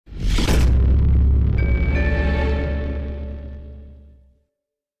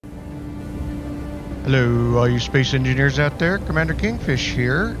Hello, all you space engineers out there. Commander Kingfish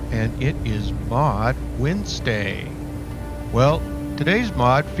here, and it is Mod Wednesday. Well, today's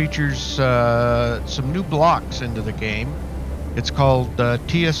mod features some new blocks into the game. It's called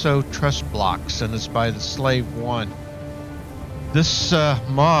TSO Truss Blocks, and it's by TheSlaveOne. This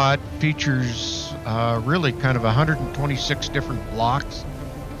mod features really kind of 126 different blocks,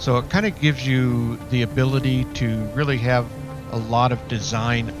 so it kind of gives you the ability to really have a lot of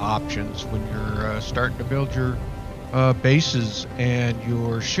design options when you're starting to build your bases and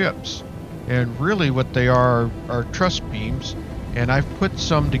your ships. And really what they are truss beams, and I've put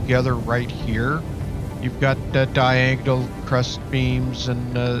some together right here. You've got diagonal truss beams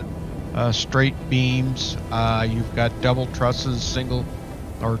and straight beams. You've got double trusses, single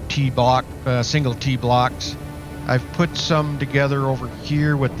or single T blocks. I've put some together over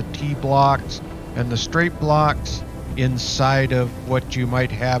here with the T blocks and the straight blocks inside of what you might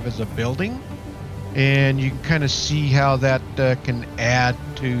have as a building, and you can kind of see how that can add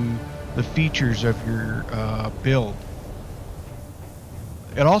to the features of your build.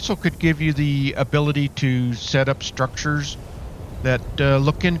 It also could give you the ability to set up structures that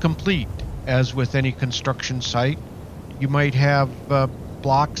look incomplete. As with any construction site, you might have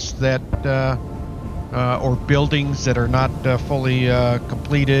blocks that or buildings that are not fully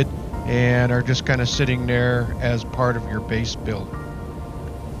completed and are just kind of sitting there as part of your base build.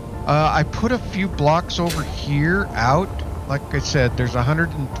 I put a few blocks over here out. Like I said, there's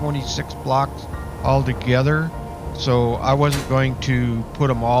 126 blocks all together, so I wasn't going to put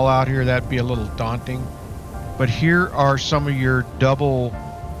them all out here. That'd be a little daunting. But here are some of your double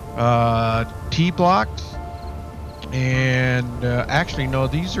T blocks, and actually no,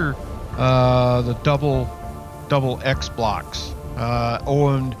 these are the double X blocks.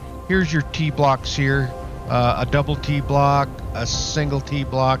 And here's your T blocks here, a double T block, a single T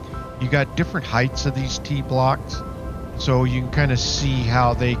block. You got different heights of these T blocks, so you can kind of see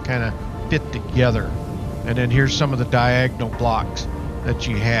how they kind of fit together. And then here's some of the diagonal blocks that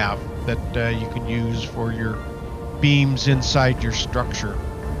you have that you can use for your beams inside your structure.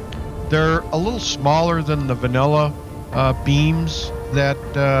 They're a little smaller than the vanilla beams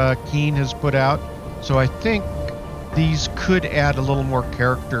that Keen has put out, so I think these could add a little more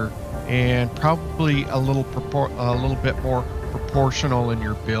character and probably a little bit more proportional in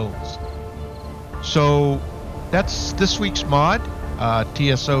your builds. So that's this week's mod,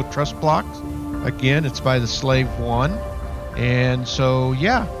 TSO Truss Blocks. Again, it's by TheSlaveOne, and so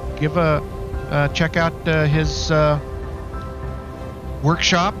yeah, give check out his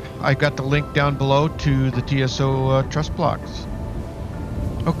workshop. I got the link down below to the TSO Truss Blocks.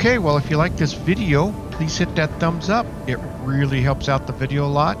 Okay, well, if you like this video, please hit that thumbs up. It really helps out the video a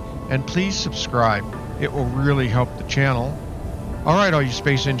lot. And please subscribe. It will really help the channel. All right, all you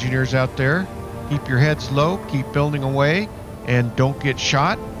space engineers out there, keep your heads low, keep building away, and don't get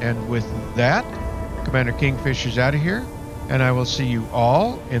shot. And with that, Commander Kingfish is out of here, and I will see you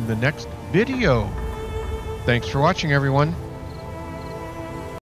all in the next video. Thanks for watching, everyone.